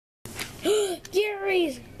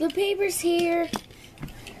Gary, the paper's here.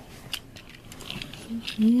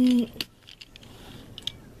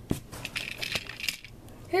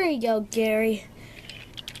 Here you go, Gary.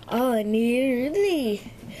 All I need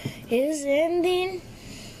is ending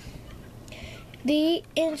the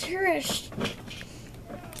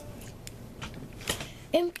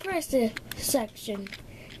impressive section.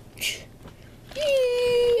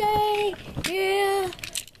 Yay! Yeah!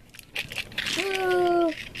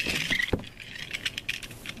 Woo!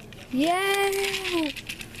 Yeah!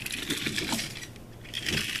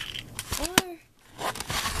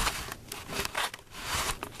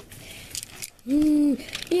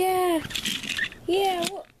 Yeah! Yeah!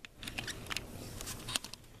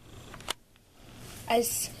 I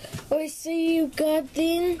see you got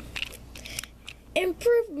the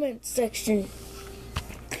improvement section.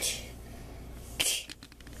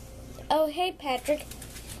 Oh, hey, Patrick.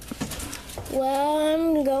 Well,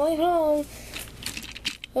 I'm going home.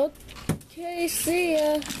 Okay, see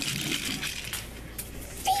ya.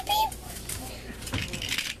 Beep, beep.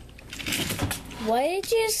 What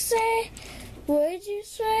did you say? What did you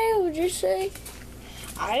say? What did you say?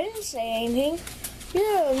 I didn't say anything.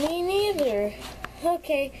 Yeah, me neither.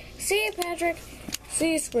 Okay, see you, Patrick.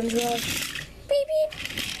 See you, Spongebob. Beep, beep.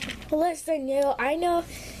 Listen, I know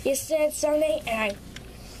you said something, and I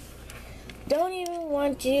don't even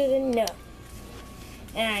want you to know.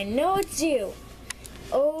 And I know it's you.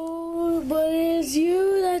 Oh, but it's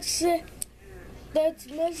you that's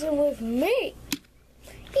messing with me.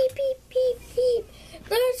 Beep, beep, beep, beep.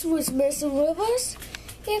 That's what's messing with us.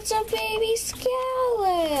 It's a baby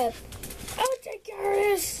scallop. Oh, take care of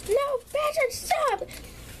this. No, Patrick, stop.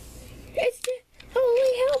 It's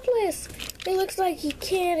only helpless. It looks like he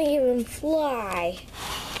can't even fly.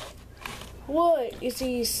 What? Is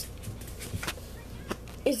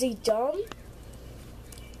he dumb?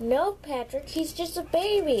 No, Patrick, he's just a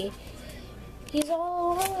baby. He's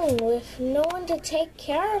all alone with no one to take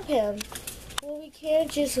care of him. Well, we can't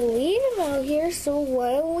just leave him out here, so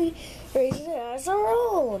why don't we raise it as our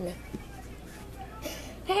own?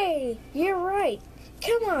 Hey, you're right.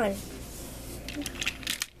 Come on.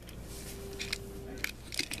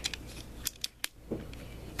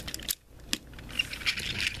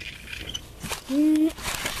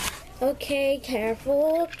 Okay,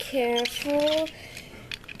 careful, careful.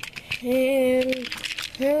 And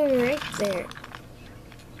right there.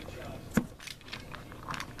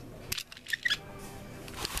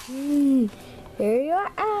 Here you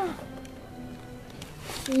are.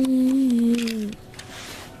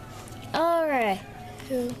 Alright.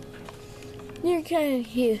 You're kind of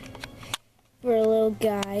cute for a little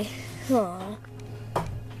guy. Aw.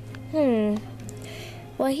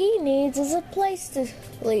 What he needs is a place to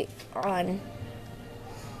sleep on.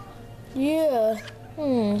 Yeah.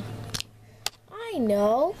 I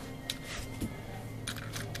know.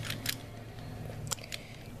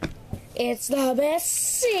 It's the best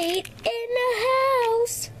seat in the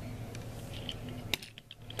house.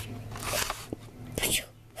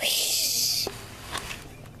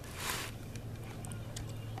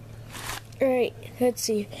 Alright, let's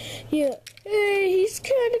see. Yeah, hey, he's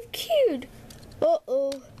kind of cute.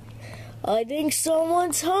 Uh-oh. I think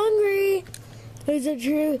someone's hungry. Is it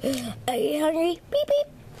true? Are you hungry? Beep, beep.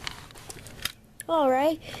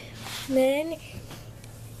 Alright. Then,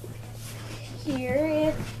 here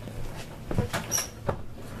is...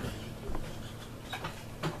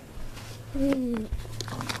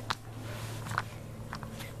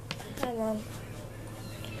 Come on.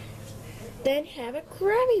 Then have a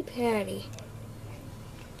Krabby Patty.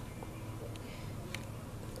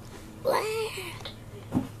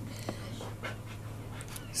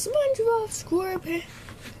 SpongeBob SquarePants,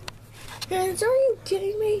 are you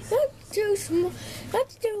kidding me? That's too small.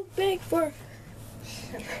 That's too big for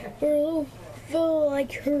a little fool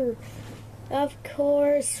like her. Of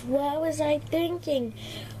course, what was I thinking?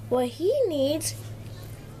 What he needs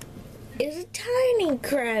is a tiny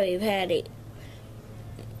Krabby Patty.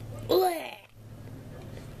 Blech.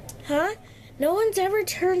 Huh? No one's ever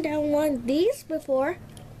turned down one of these before.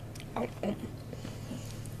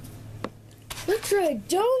 Let's try a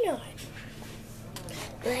donut.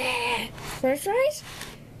 Blech. French fries?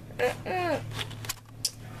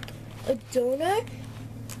 A donut?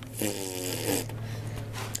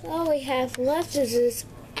 All we have left is this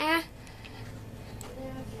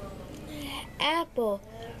apple.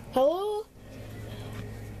 Hello?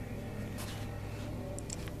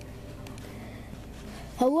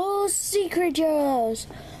 Hello, sea creatures.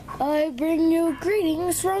 I bring you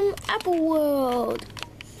greetings from Apple World.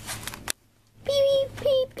 Beep, beep,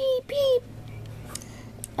 beep, beep, beep.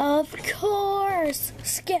 Of course.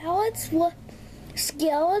 Scallops, what?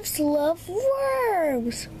 Scallops love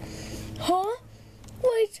worms. Huh?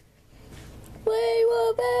 Wait, we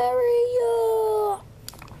will bury you.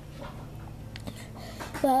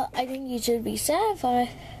 Well, I think you should be satisfied.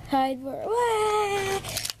 Now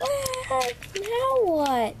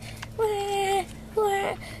what?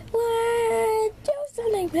 Do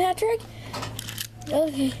something, Patrick.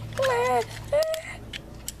 Okay.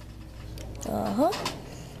 Uh-huh.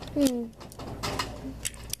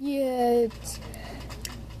 Yeah,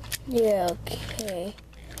 yeah, okay.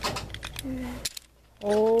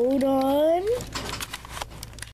 Hold on.